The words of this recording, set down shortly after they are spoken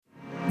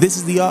This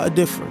is the Art of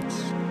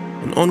Dffrnce,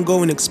 an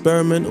ongoing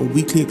experiment or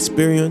weekly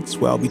experience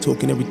where I'll be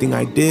talking everything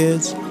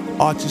ideas,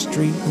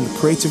 artistry, and the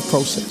creative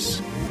process.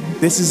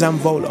 This is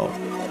Zamvolo.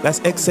 That's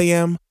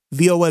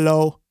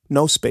XAMVOLO,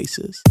 no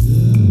spaces.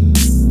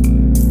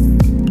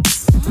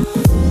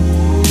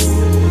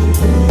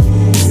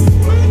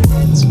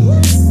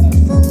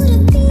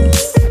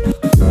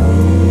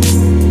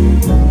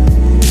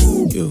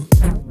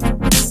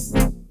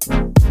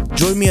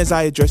 Join me as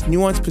I address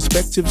nuanced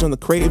perspectives on the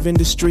creative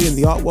industry and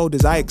the art world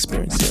as I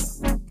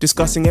experience it,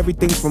 discussing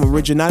everything from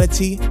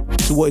originality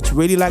to what it's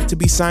really like to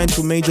be signed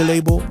to a major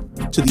label,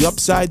 to the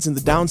upsides and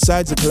the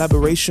downsides of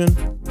collaboration,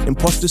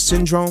 imposter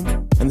syndrome,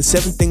 and the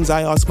 7 things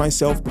I ask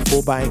myself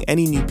before buying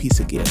any new piece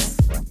of gear.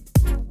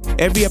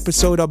 Every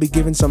episode I'll be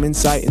giving some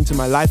insight into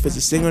my life as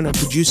a singer and a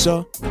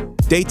producer,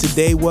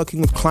 day-to-day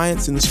working with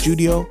clients in the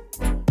studio,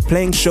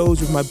 playing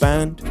shows with my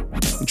band,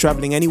 and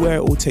traveling anywhere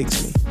it all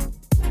takes me.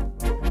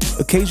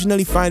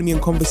 Occasionally find me in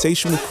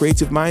conversation with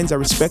creative minds I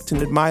respect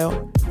and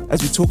admire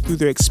as we talk through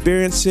their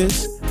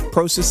experiences,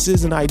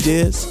 processes, and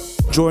ideas,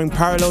 drawing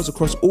parallels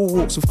across all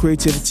walks of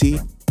creativity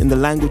in the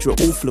language we're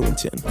all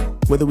fluent in,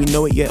 whether we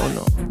know it yet or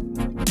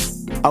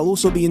not. I'll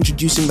also be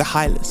introducing the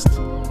High List,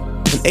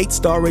 an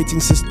 8-star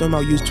rating system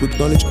I'll use to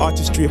acknowledge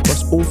artistry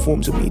across all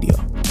forms of media.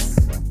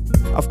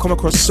 I've come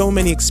across so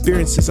many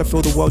experiences I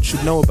feel the world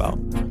should know about,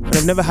 and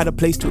I've never had a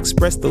place to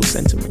express those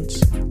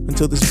sentiments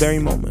until this very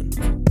moment.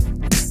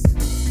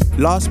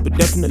 Last but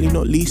definitely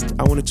not least,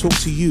 I want to talk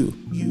to you.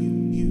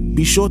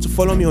 Be sure to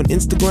follow me on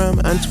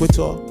Instagram and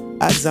Twitter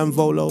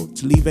 @Zamvolo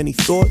to leave any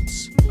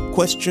thoughts,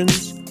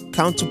 questions,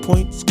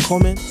 counterpoints,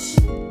 comments,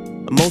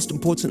 and most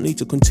importantly,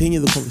 to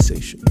continue the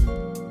conversation.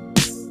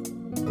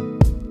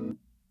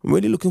 I'm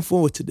really looking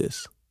forward to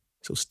this,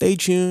 so stay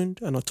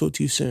tuned and I'll talk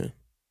to you soon.